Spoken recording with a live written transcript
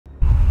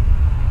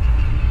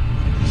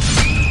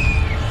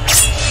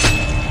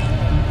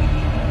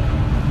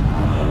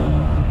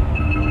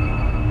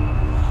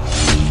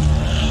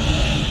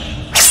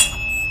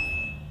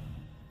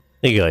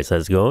Hey guys,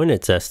 how's it going?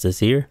 It's Estes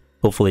here.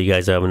 Hopefully you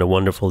guys are having a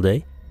wonderful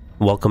day.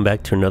 Welcome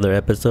back to another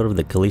episode of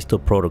the Callisto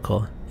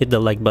Protocol. Hit the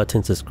like button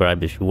and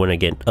subscribe if you want to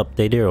get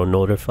updated or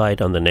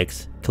notified on the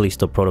next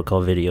Callisto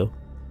Protocol video.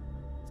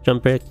 Let's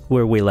jump back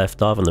where we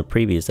left off on the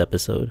previous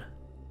episode.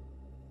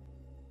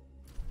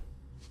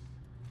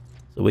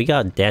 So we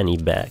got Danny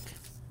back.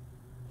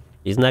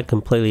 She's not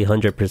completely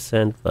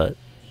 100%, but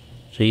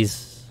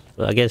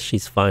I guess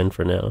she's fine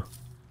for now.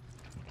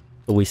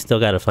 But we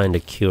still gotta find a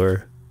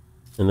cure.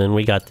 And then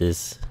we got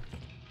this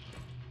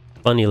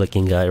funny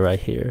looking guy right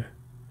here.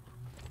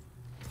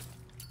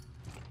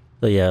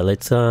 So yeah,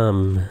 let's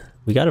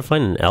we gotta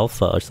find an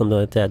alpha or something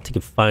like that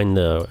to find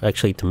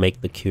actually to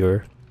make the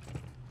cure.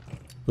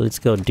 Let's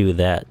go do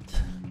that.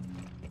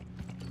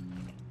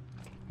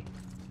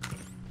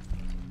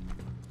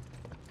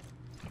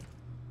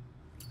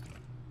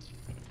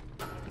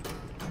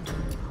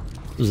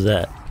 Who's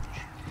that?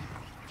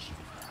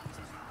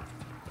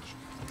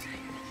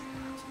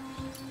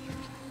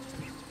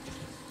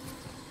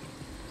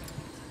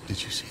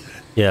 Did you see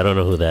that? Yeah, I don't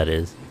know who that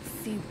is.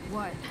 See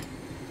what?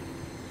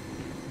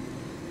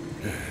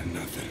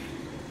 Nothing.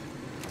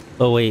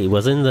 Oh wait,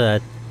 wasn't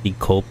that the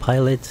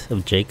co-pilot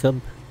of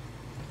Jacob?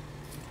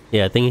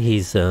 Yeah, I think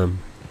he's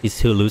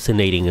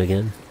hallucinating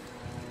again.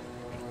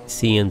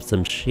 Seeing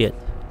some shit.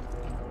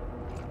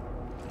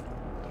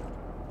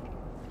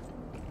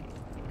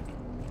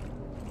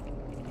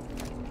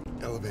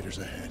 Elevators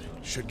ahead.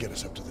 Should get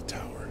us up to the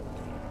tower.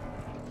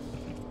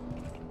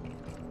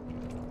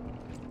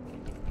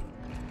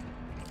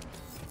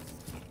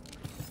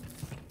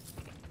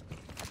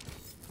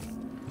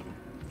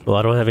 Well,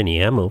 I don't have any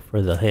ammo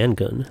for the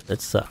handgun.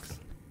 That sucks.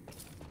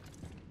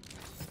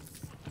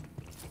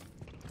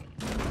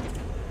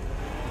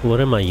 What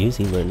am I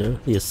using right now?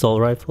 The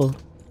assault rifle?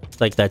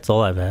 Like, that's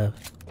all I have.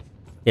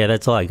 Yeah,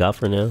 that's all I got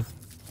for now.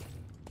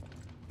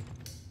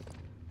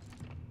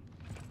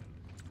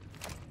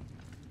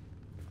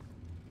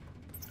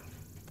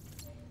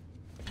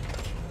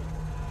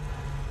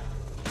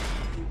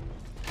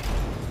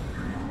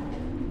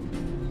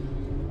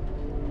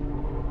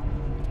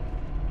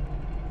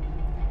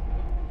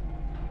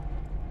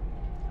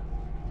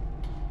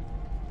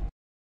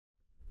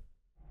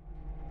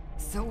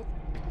 So,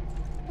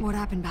 what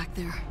happened back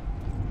there?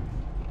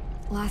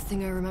 Last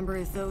thing I remember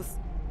is those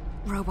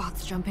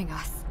robots jumping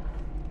us.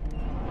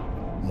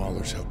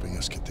 Mahler's helping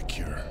us get the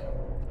cure.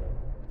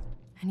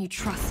 And you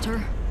trust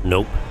her?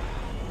 Nope.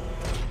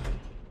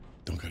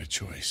 Don't got a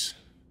choice.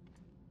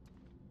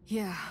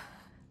 Yeah.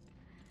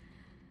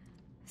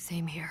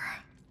 Same here.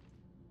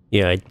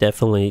 Yeah, I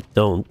definitely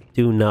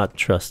do not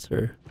trust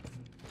her.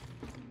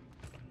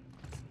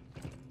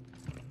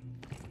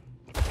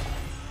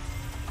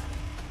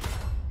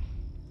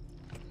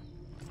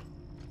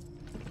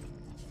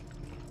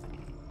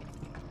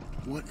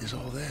 What is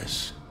all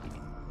this?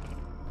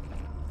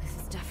 This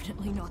is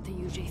definitely not the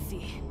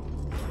UJC.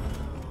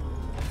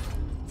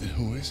 Then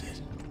who is it?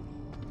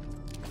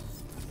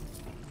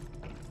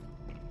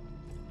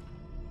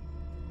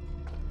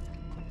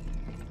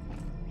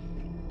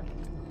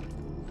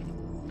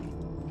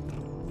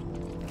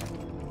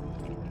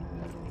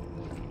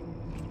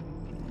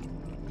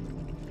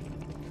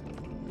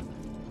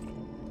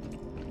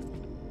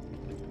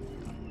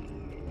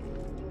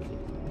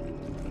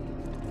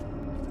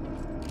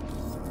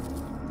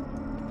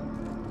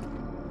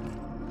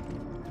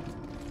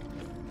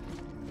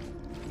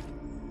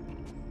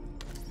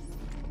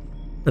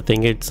 I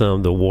think it's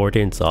the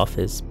warden's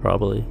office,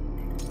 probably.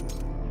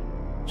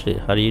 Shit,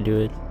 how do you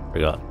do it?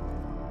 Forgot.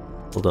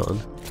 Hold on.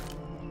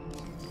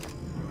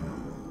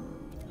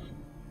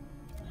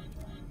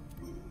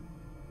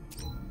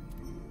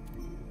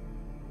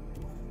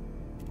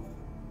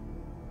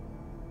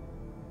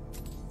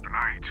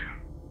 Tonight,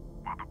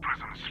 while the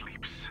prisoner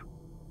sleeps,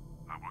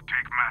 I will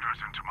take matters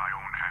into my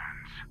own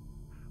hands.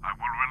 I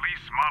will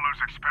release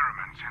Mahler's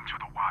experiments into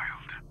the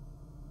wild.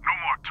 No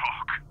more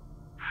talk.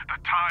 The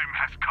time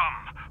has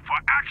come for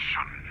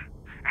action,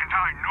 and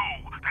I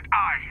know that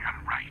I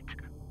am right.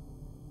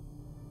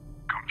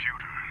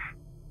 Computer,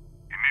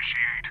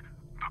 initiate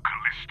the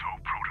Callisto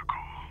Protocol.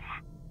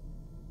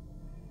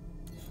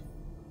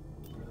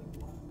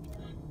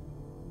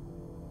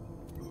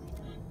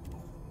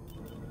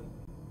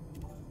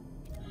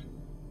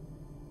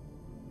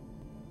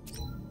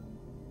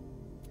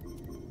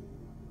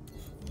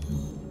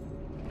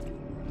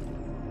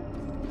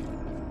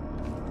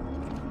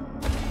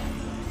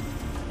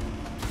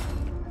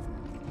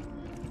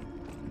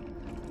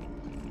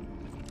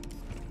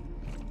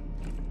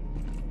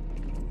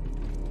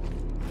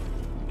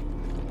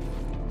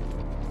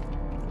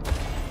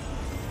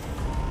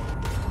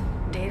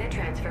 Data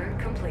transfer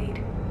complete.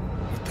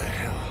 What the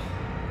hell?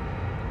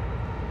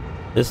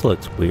 This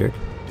looks weird.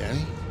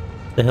 Danny?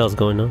 What the hell's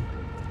going on?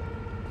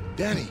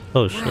 Danny!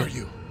 Oh, where shit. are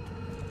you?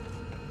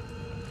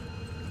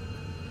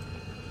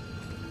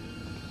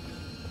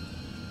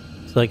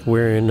 It's like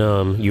we're in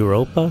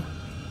Europa?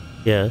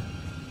 Yeah.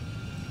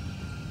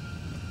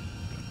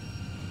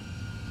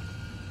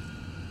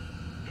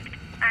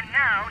 And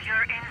now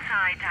you're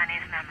inside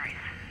Danny's memories.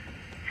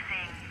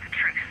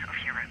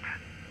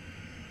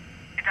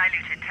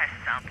 mutated test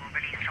sample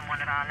released from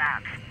one of our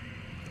labs.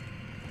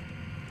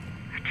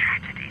 A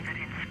tragedy that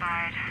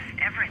inspired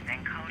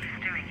everything Cole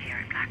is doing here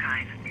at Black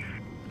Island.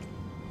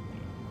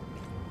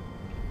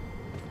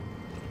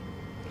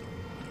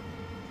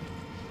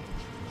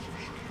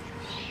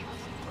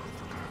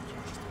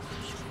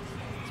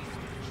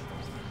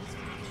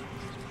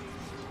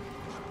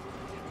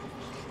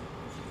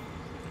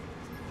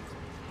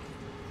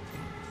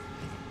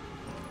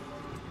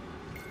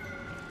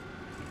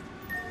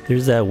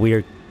 There's that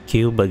weird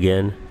cube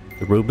again.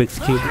 The Rubik's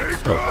Cube.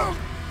 Oh.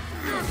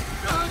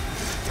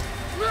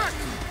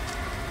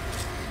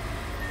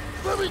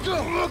 Let me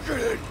go! Look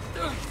at it!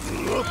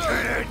 Look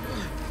at it!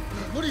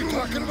 What are you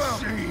talking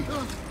about?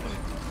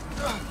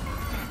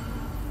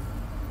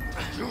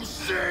 You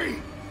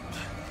see?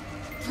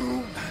 Do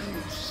you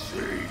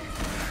see?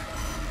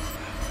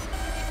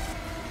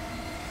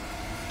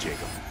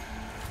 Jacob,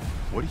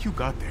 what do you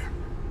got there?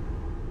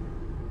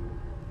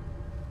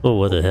 Oh,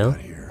 what the hell? Out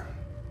here.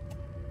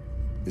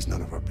 It's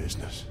none of our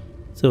business.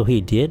 So he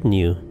did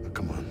knew. But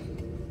come on.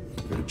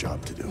 We got a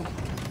job to do.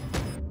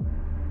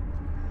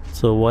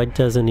 So why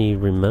doesn't he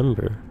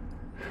remember?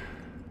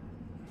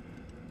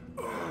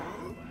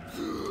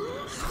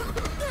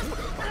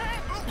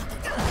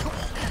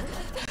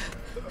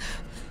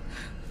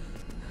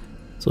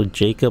 So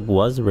Jacob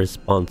was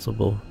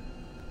responsible,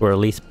 or at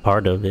least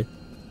part of it.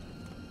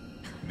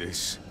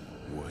 This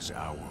was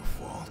our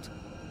fault.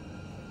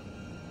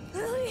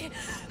 Lily!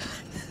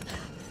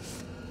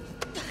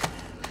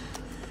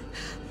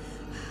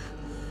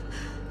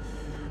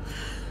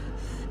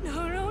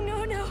 No, no,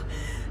 no, no.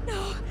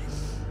 No.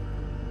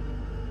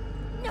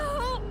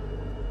 No!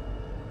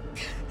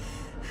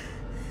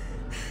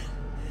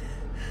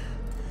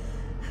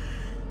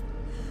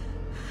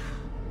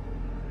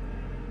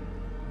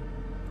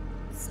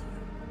 Sorry.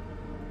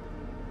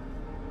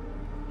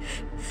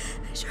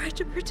 I tried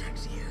to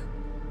protect you.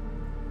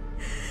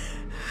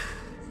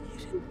 You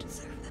didn't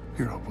deserve that.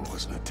 Your hope it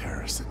wasn't a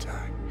terrorist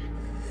attack.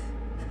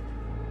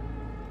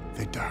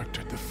 They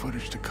doctored the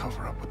footage to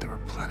cover up what they were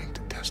planning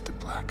to test at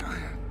Black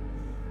Iron.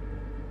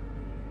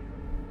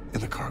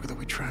 And the cargo that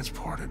we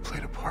transported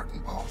played a part in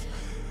both.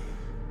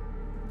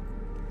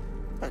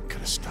 I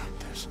could have stopped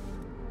this.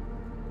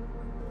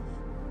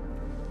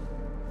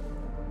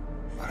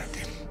 But I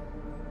didn't.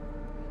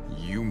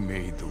 You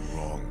made the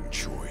wrong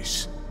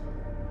choice.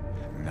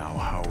 Now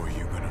how are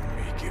you gonna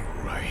make it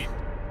right?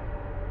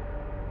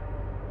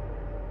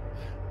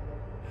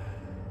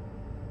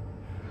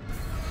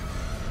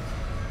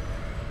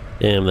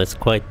 Damn, that's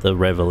quite the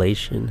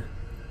revelation.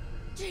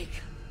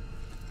 Jake,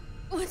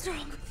 what's wrong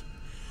with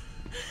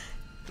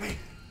you? Hey,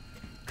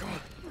 come on.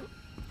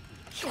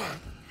 Come on.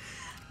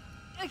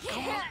 I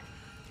can't.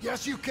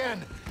 Yes, you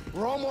can.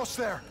 We're almost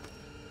there.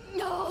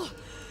 No.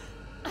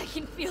 I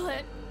can feel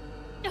it.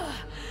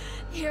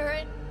 Hear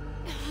it.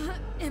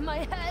 In my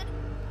head.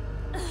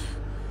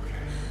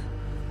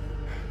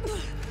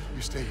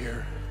 You stay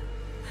here.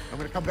 I'm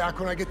gonna come back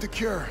when I get the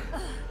cure.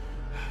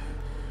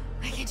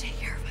 I can take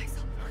care of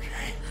myself.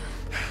 Okay.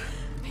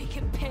 Make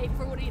him pay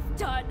for what he's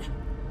done.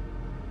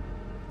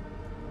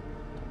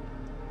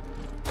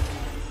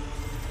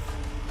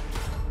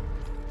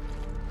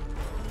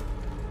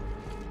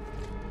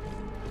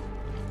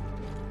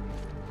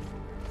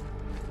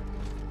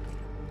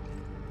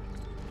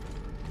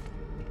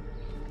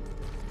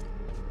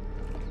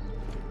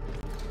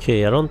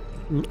 Okay, I'm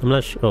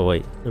not sure. Oh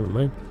wait, never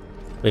mind.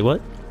 Wait,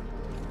 what?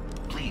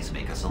 Please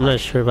make a I'm not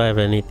sure if I have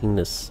anything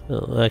to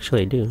sell.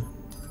 Actually, I do.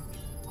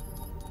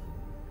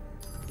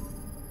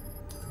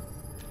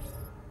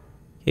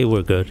 Okay,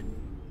 we're good.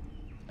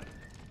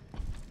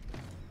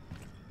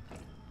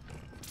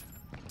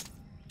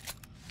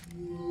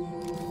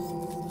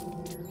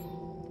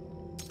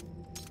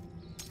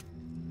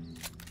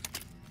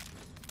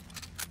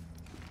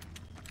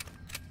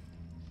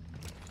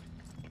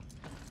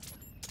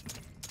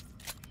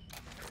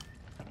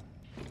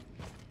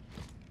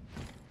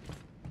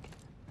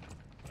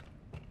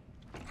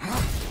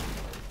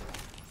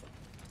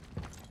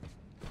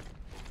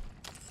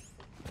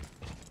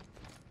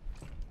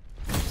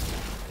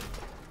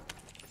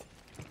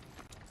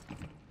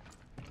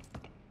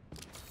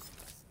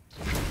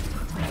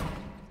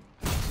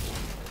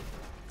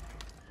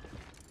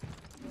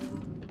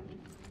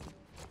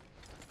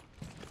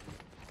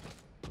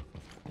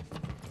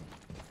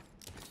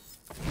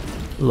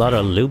 A lot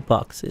of loot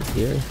boxes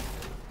here.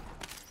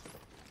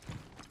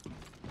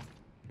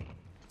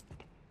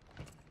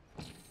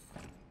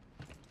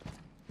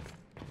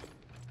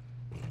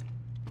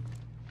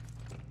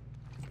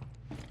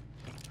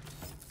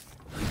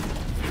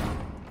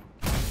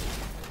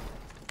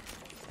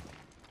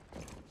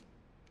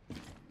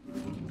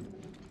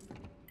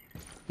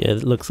 Yeah,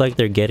 it looks like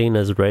they're getting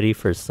us ready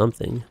for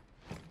something.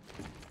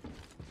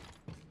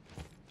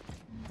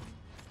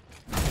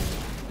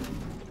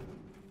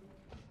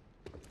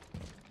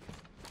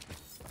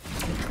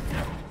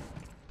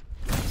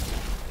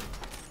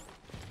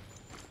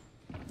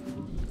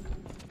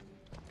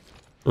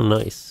 Oh,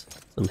 nice.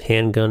 Some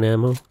handgun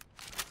ammo.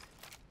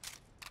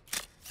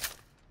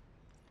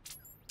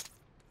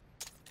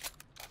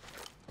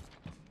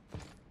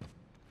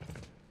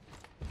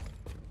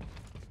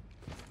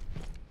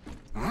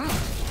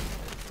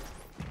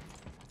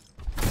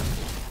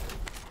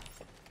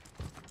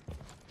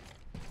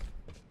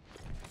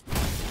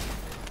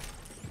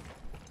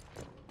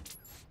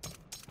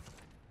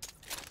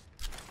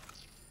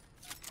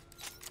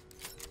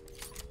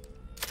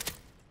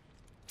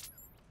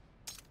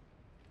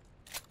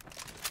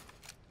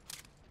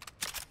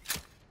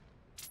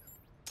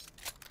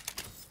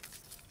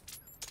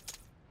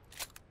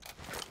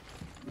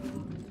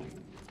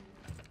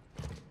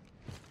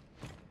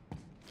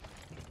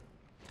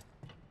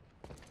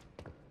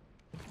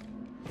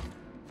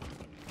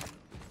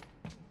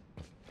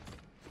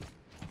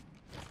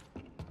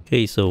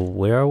 Okay, so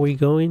where are we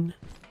going?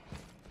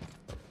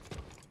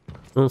 I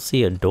don't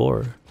see a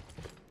door.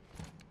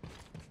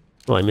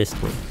 Oh, I missed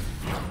one.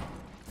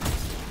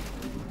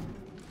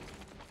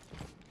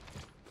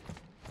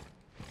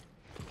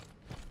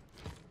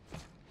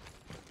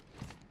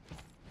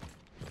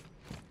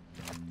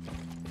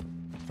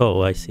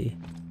 Oh, I see.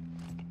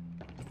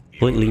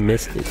 Completely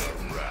missed it.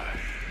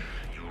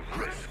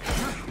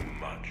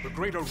 The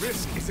greater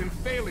risk is in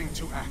failing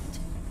to act,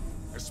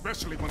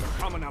 especially when the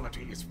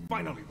commonality is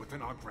finally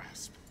within our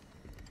grasp.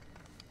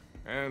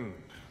 And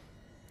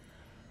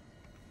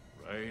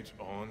right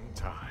on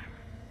time.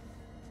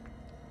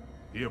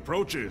 He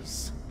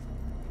approaches.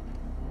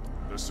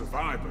 The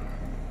survivor.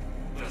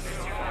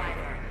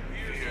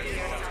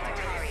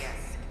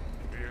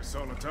 Dear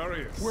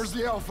Solitarius. Where's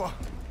the Alpha?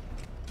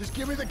 Just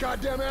give me the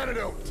goddamn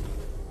antidote.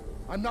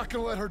 I'm not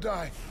gonna let her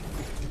die.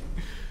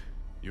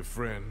 Your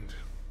friend.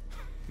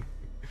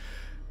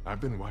 I've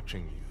been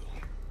watching you.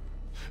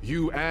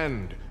 You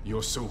and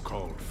your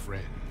so-called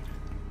friend.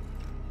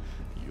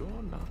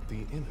 You're not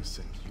the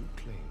innocent you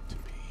claim to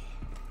be.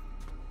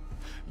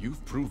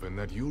 You've proven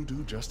that you'll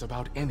do just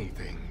about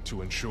anything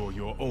to ensure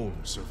your own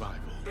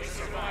survival. The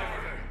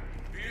survivor.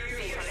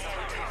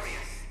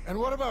 And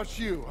what about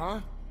you,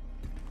 huh?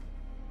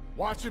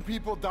 Watching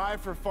people die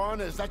for fun?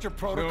 Is that your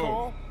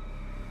protocol?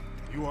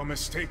 No. You are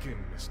mistaken,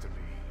 Mr. Lee.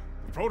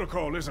 The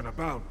protocol isn't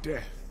about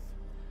death.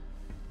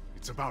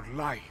 It's about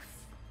life.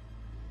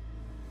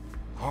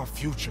 Our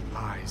future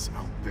lies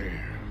out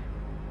there.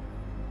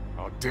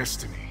 Our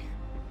destiny.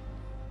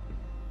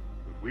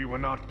 But we were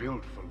not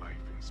built for life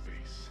in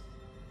space.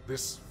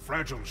 This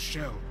fragile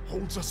shell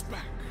holds us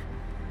back.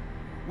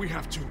 We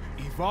have to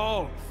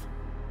evolve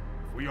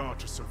if we are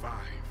to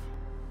survive.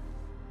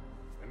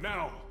 And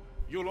now,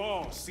 you'll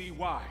all see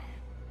why.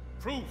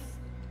 Proof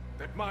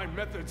that my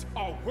methods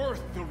are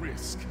worth the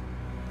risk.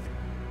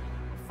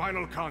 A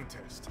final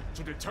contest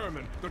to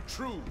determine the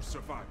true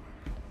survivor.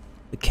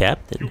 The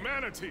captain.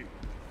 Humanity.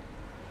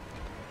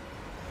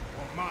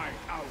 Or my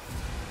alpha.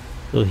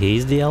 So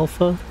he's the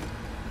alpha?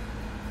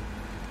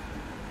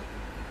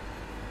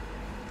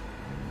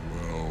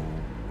 Well,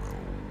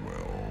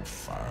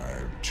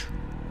 5-2-1.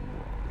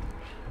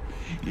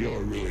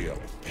 You're really a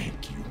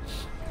thank you.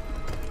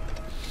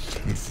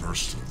 At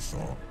first I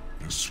thought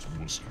this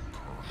was a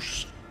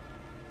curse,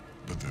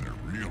 but then I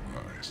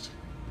realized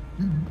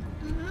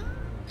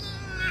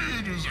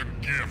it is a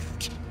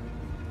gift.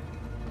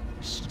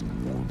 This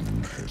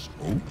warden has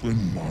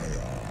opened my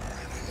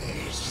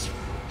eyes,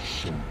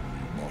 shown me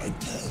my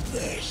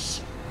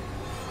purpose.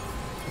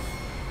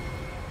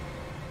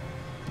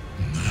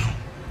 Now,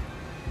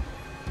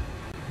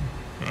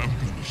 I'm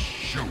gonna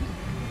show you.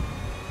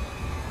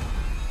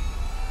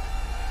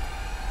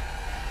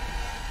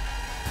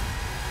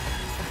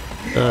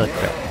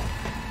 Okay.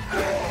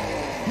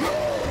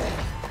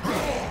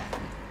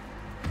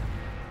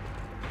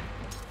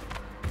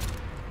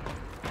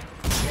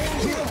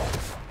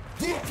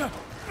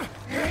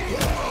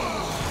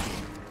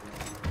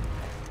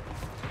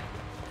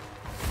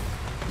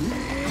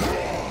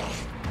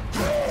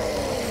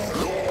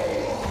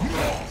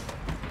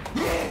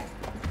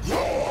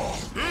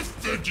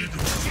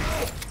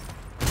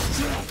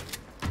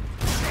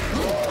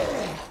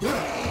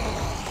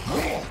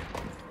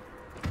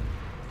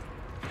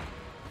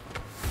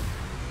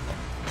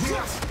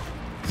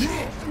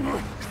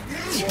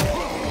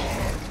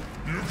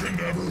 You can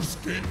never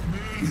escape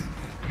me.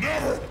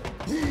 Never.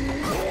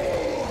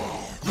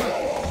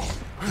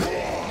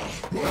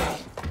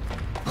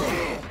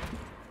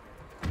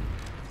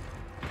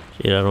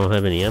 Shit, I don't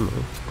have any ammo.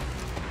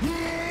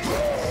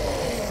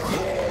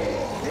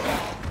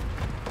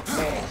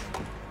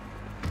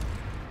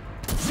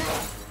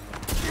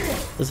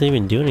 Doesn't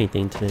even do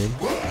anything to him.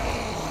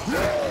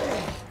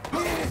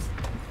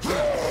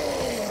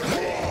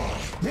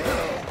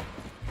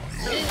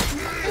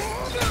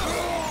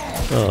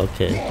 Oh,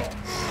 okay.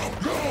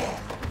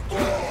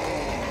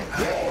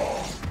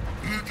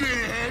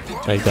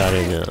 I got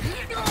it now.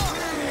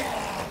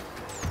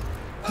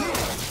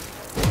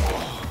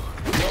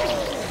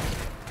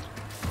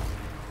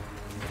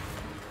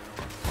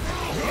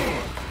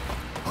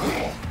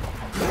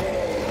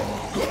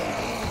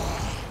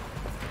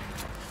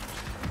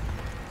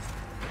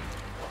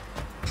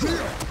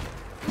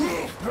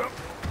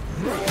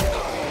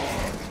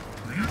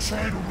 Are you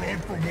trying to run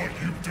from what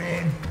you've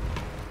done?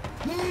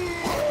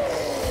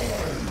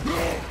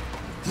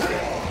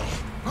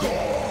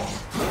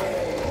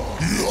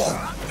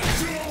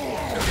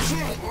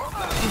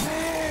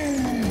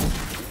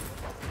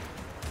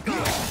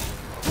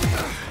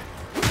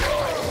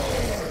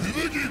 You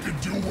think you can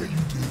do what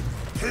you do?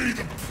 Pay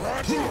the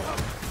price?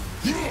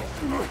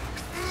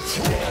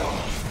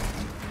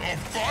 I'll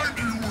find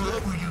you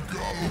wherever you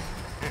go.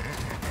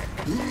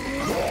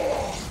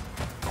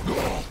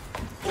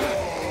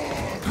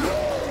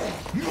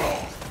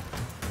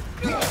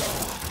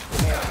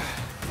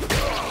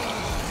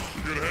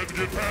 You're gonna have to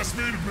get past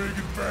me to make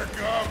it back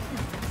up.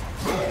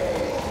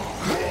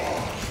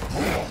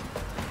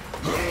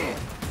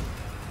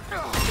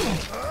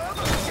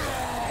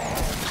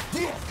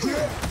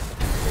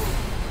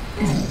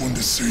 No one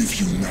to save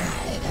you now.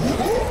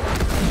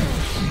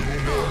 No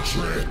more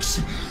tricks.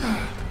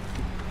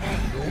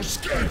 No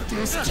escape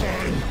this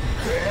time.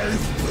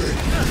 I've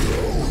beaten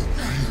you.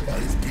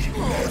 I've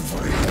beaten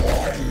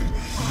everyone.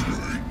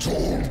 I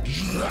told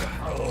you.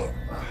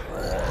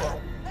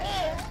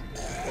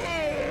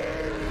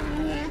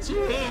 What's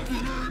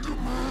happening to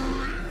me?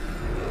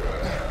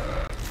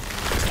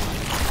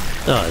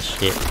 Oh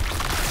shit.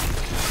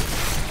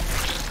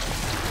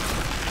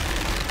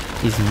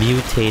 He's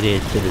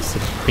mutated to the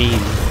supreme.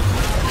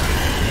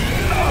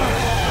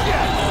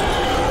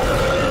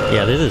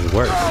 Yeah, this is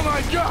worse. Oh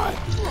my god!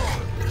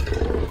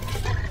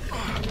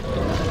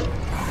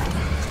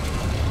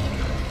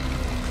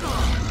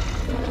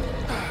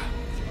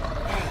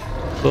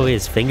 Oh,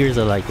 his fingers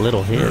are like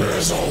little hands.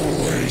 There's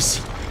always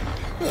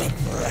a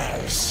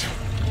price.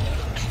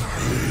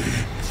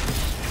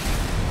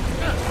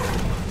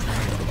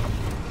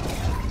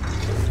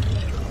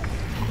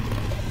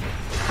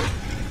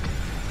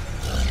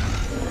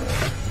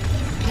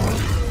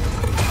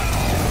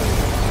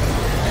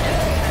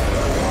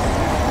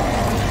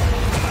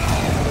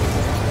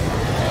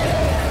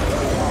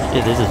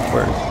 Yeah, this is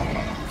worse.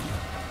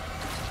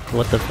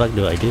 What the fuck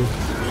do I do?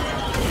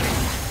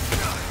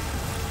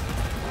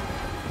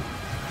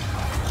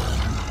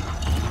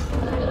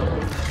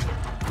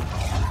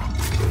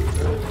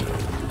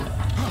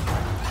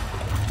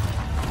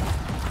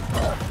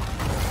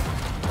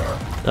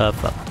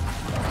 Fuck.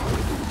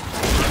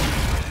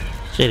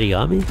 Shit, he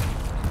got me?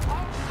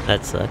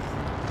 That sucks.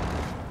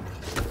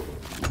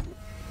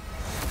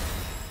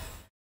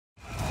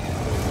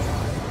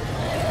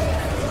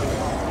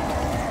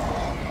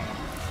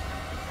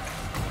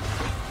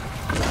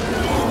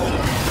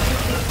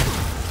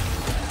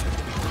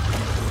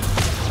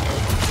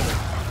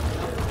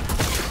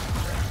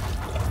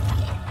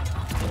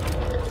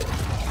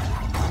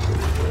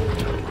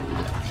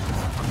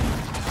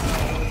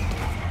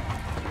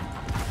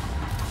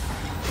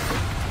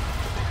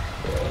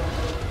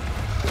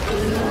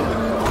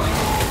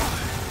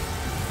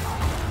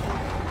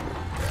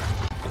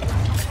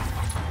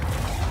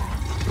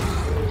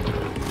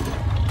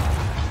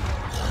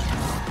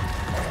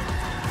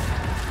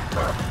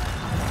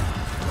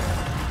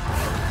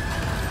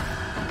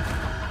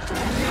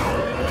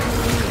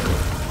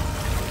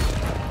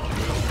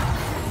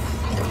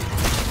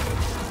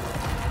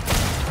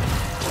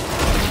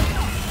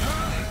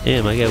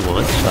 Damn, I get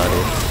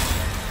one-shotted.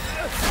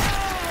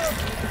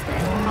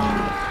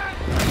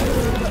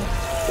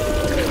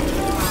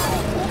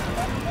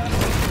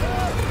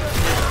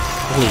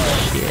 Holy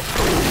shit.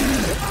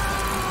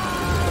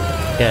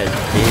 God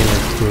damn,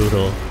 that's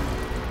brutal.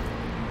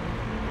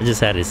 I just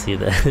had to see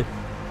that.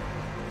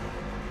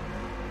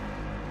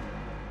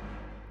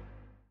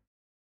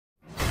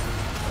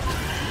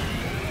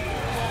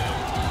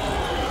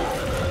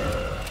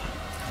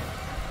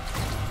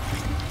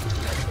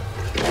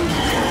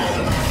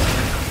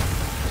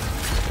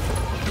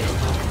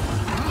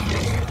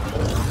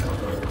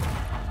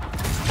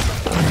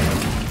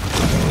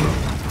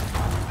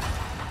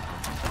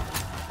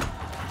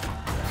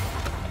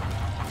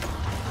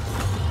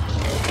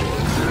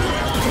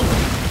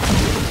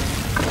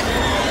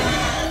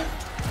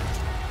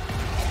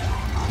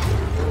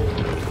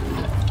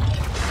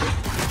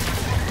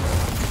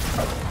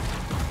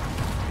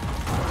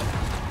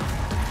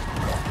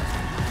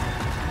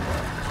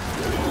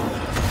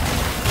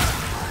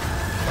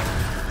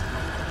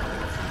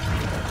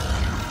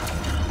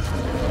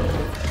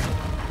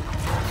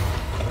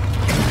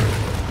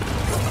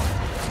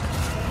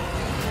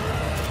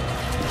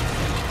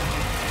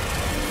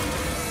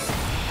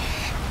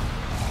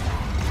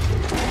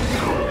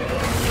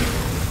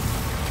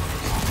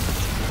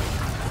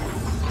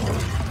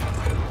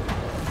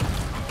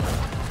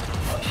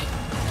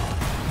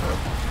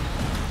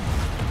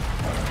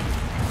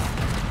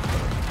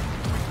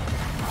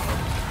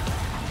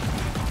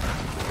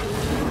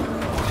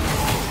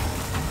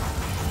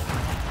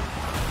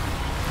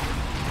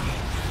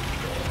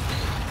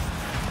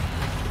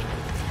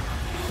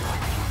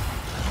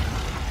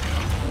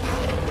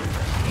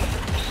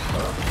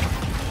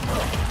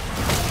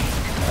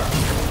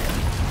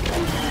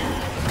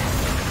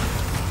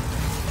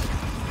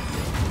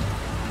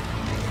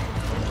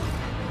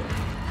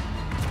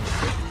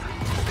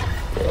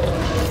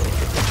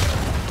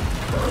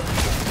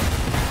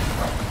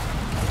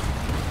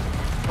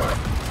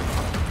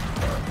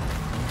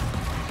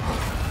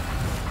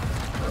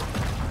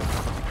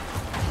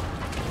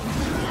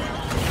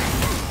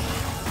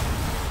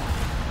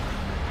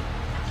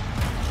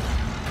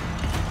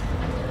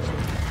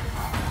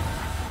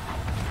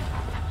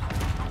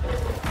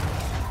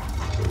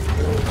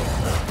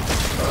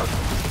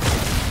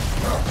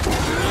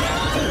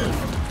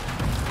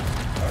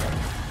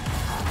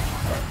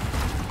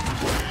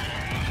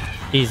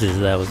 Jesus,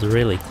 that was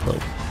really close.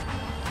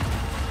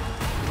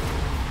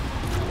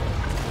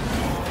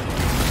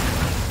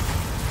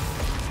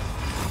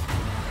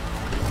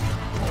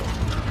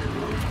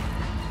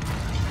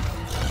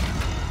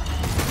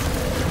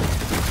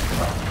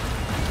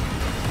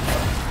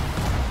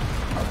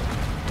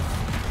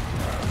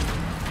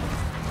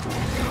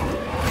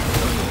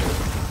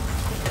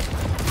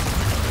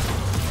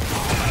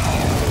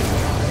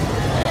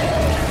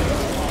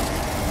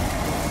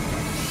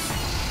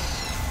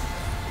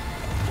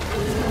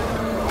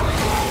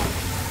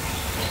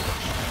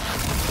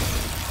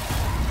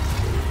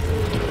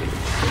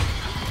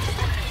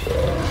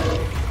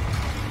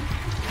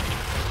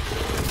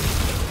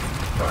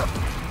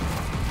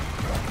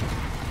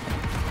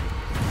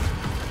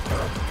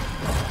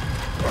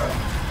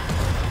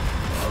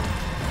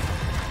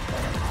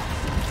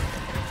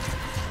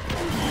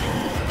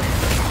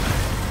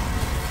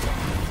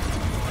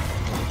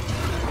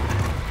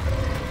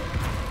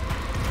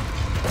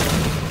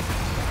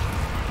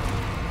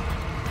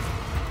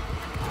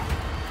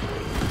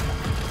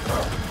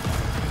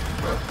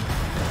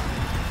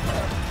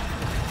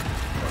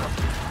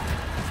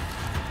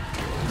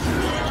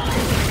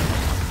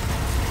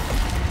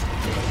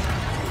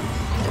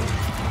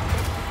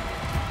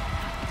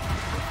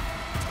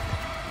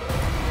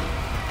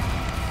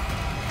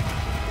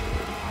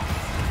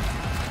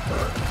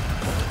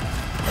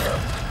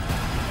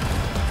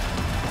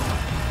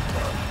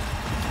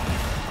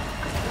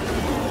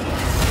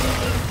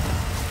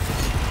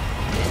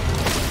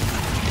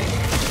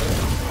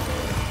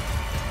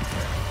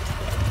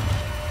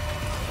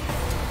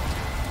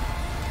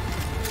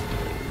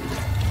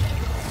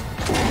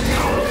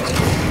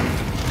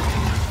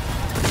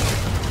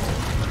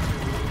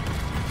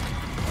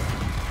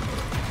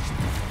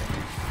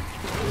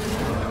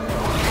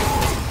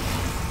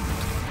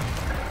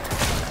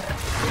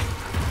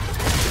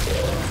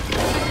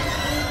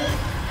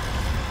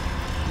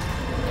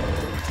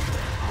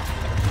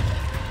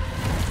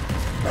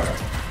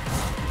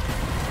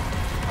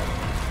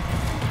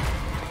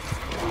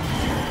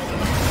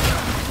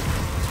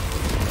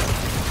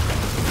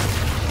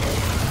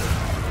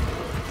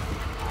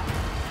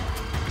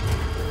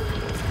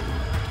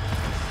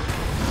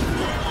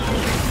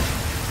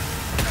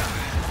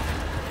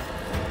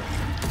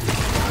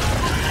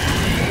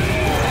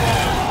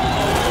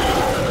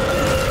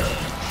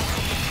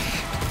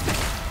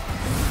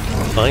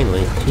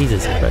 Finally,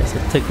 Jesus Christ,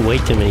 it took way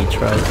too many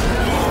tries.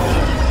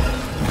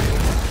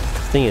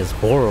 This thing is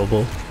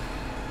horrible.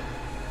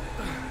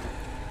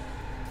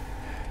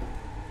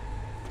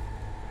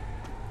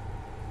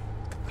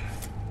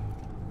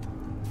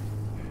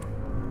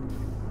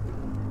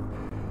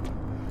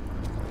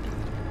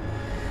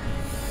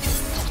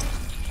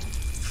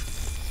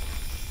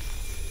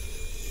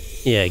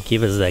 Yeah,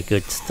 give us that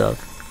good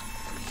stuff.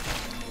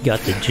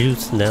 Got the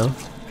juice now.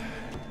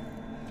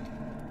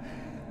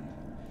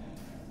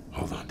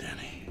 Hold on,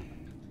 Danny.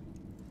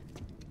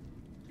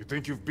 You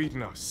think you've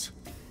beaten us?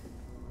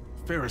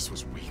 Ferris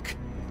was weak,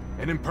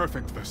 an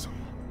imperfect vessel.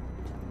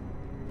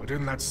 But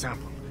in that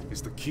sample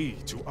is the key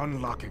to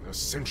unlocking a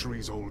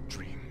centuries-old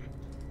dream.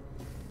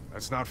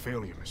 That's not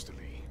failure, Mr.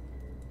 Lee.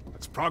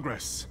 That's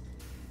progress.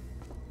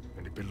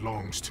 And it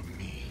belongs to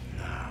me.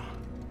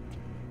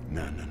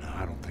 No,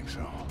 I don't think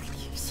so.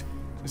 Please.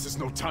 This is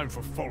no time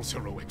for false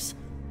heroics.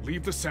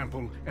 Leave the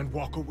sample and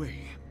walk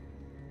away.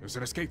 There's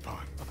an escape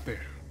pod up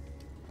there.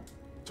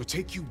 To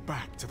take you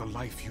back to the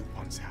life you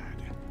once had.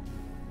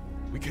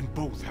 We can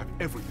both have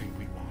everything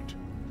we want.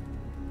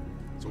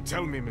 So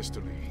tell me,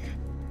 Mr. Lee,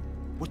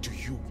 what do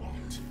you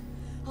want?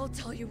 I'll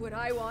tell you what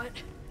I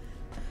want.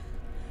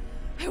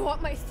 I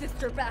want my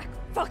sister back,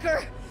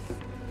 fucker!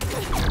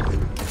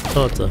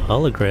 Oh, it's a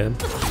hologram.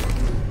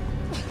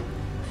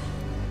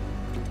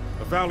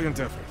 A valiant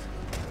effort.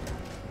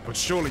 But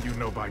surely you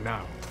know by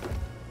now,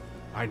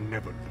 I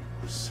never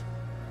lose.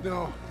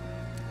 No.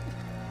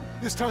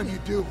 This time you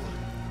do.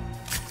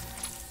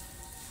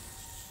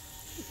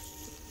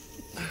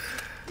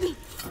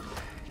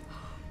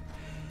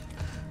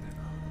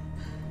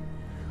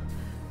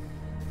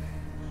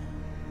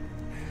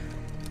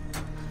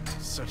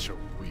 Such a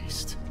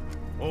waste.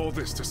 All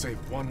this to save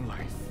one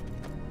life.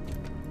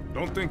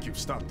 Don't think you've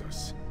stopped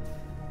us.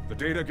 The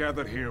data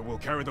gathered here will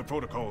carry the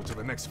protocol to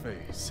the next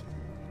phase.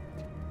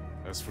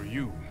 As for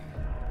you...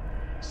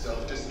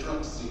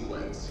 Self-destruct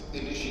sequence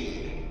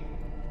initiated.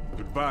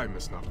 Goodbye,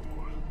 Miss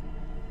Nakamura.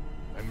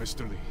 And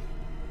Mr. Lee.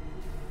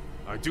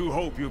 I do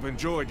hope you've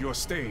enjoyed your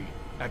stay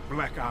at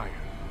Black Iron.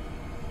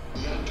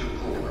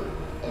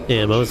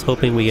 Damn, I was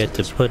hoping we get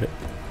to put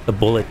a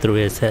bullet through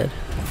his head.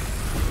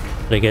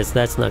 But I guess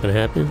that's not gonna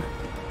happen.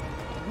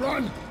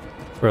 Run!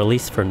 Or at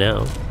least for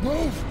now.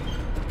 Move!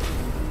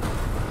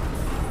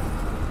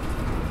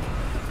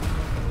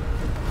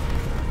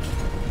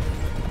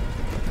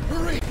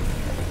 Hurry!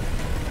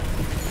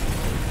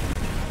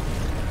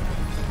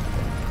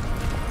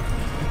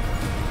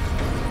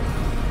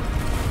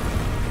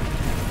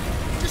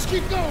 Just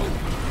keep going!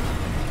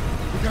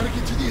 We gotta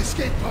get to the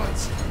escape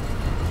pods.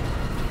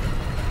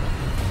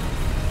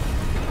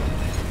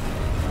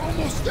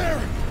 Almost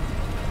there!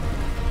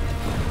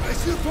 I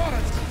see the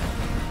pods!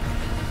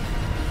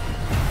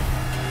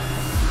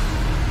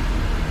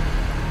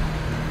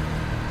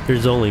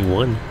 There's only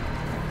one.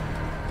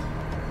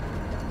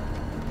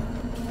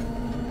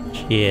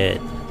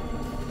 Shit.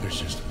 There's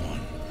just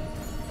one.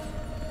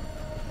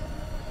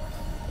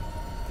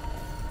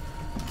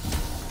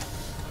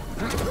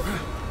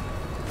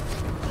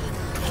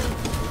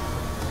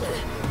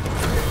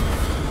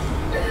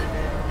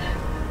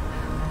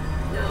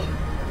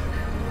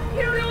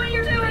 You don't know what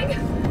you're doing!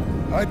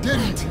 I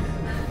didn't.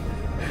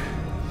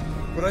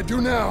 But I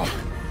do now.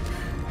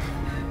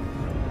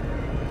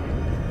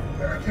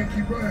 I can't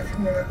keep running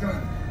from what I've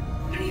done.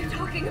 What are you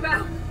talking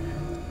about?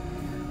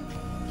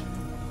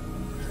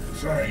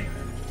 Sorry.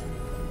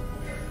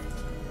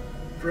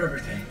 For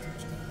everything.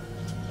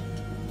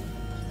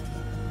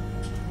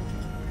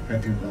 I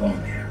do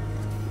belong here.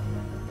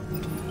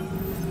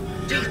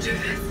 Don't do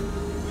this.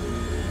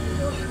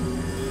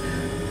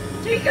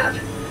 Jacob!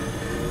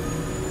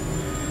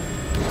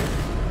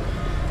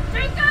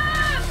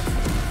 Jacob!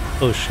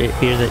 Oh shit,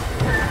 here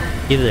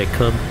they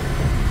come.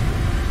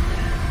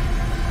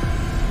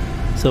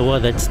 So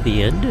what, that's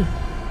the end?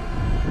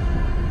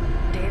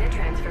 Data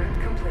transfer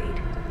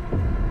complete.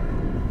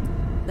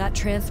 That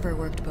transfer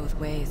worked both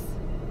ways.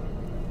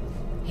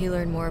 He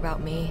learned more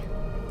about me,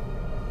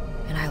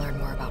 and I learned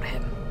more about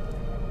him.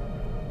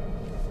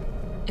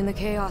 In the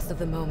chaos of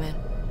the moment,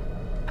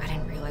 I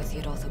didn't realize he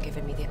had also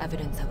given me the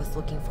evidence I was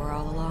looking for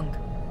all along.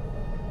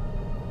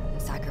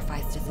 And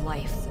sacrificed his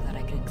life so that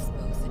I could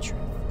expose the truth.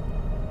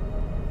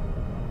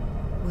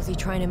 Was he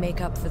trying to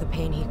make up for the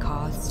pain he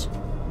caused?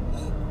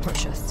 Or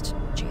just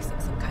chasing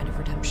some kind of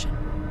redemption?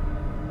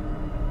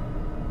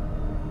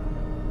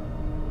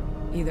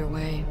 Either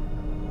way,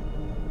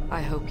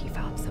 I hope he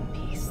found some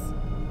peace.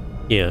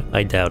 Yeah,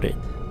 I doubt it.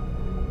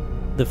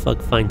 The fuck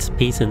finds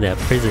peace in that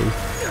prison?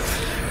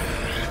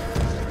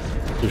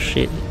 Oh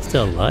shit, he's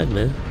still alive,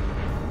 man.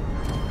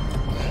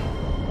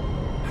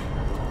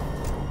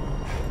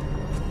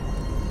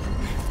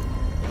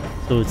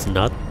 So it's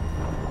not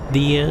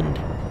the end?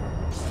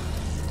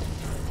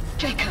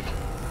 Jacob,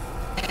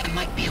 there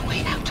might be a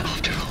way out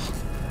after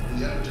all.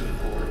 Reactor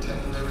core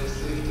temporary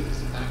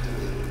safeties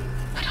activated.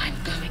 But I'm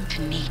going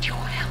to need your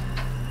help.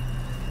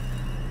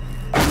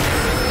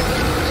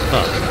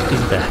 Oh,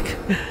 he's back.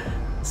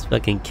 This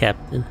fucking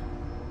captain.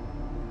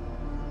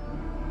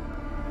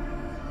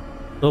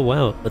 Oh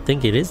wow, I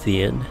think it is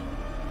the end.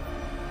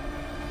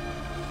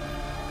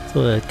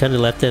 So I kind of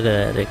left it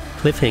at a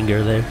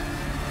cliffhanger there.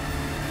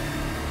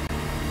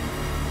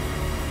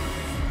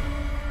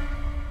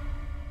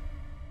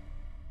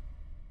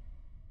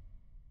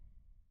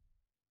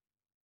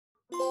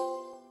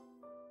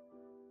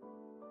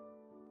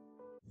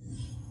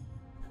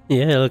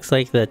 Yeah, it looks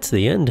like that's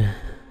the end.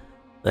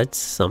 That's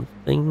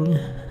something.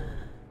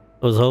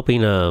 I was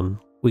hoping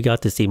we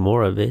got to see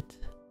more of it.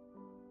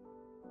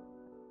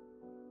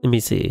 Let me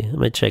see. I'm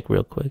gonna check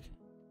real quick.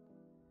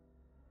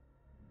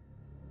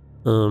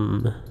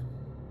 What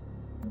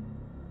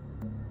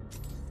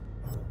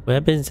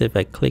happens if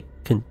I click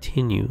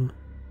continue?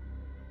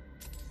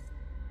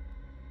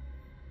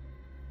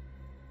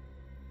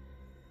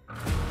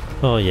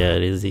 Oh yeah,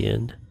 it is the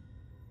end.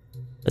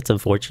 That's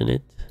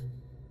unfortunate.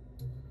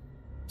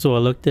 So I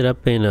looked it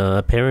up and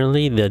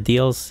apparently the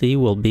DLC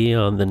will be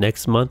on the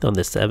next month on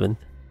the 7th.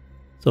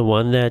 So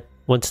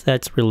once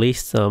that's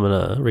released, I'm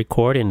gonna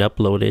record and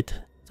upload it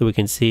so we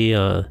can see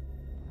the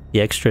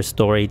extra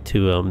story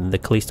to the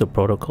Callisto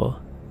protocol.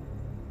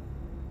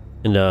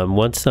 And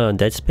once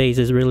Dead Space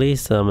is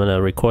released, I'm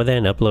gonna record that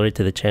and upload it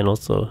to the channel.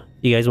 So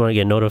if you guys want to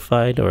get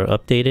notified or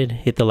updated,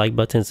 hit the like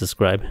button and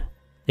subscribe.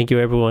 Thank you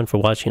everyone for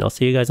watching. I'll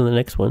see you guys on the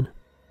next one.